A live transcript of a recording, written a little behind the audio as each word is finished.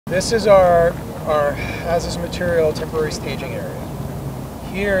This is our hazardous material temporary staging area.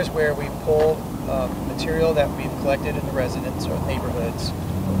 Here is where we pull material that we've collected in the residents or neighborhoods.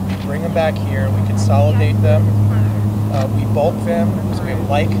 We bring them back here, we consolidate them, we bulk them, so we have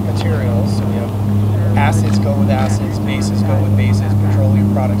like materials. So we have acids go with acids, bases go with bases,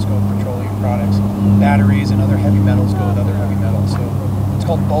 petroleum products go with petroleum products, batteries and other heavy metals go with other heavy metals. So it's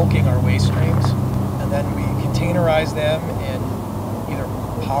called bulking our waste streams. And then we containerize them in either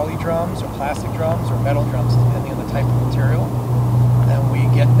poly drums or plastic drums or metal drums, depending on the type of material. And we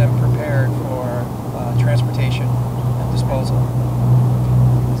get them prepared for transportation and disposal.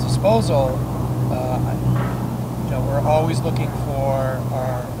 Disposal, we're always looking for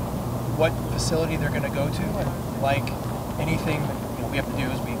what facility they're going to go to, and like anything we have to do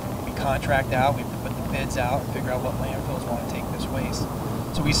is we contract out, we put the bids out, and figure out what landfills want to take this waste.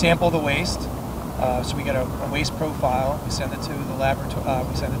 So we sample the waste, so we get a waste profile, we send it to the laboratory,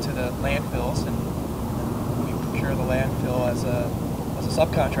 we send it to the landfills, and we procure the landfill as a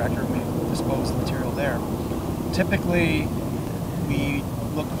subcontractor, and we dispose the material there. Typically, we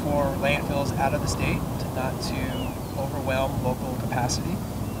look for landfills out of the state not to overwhelm local capacity.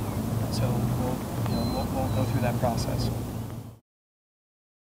 So we'll go through that process.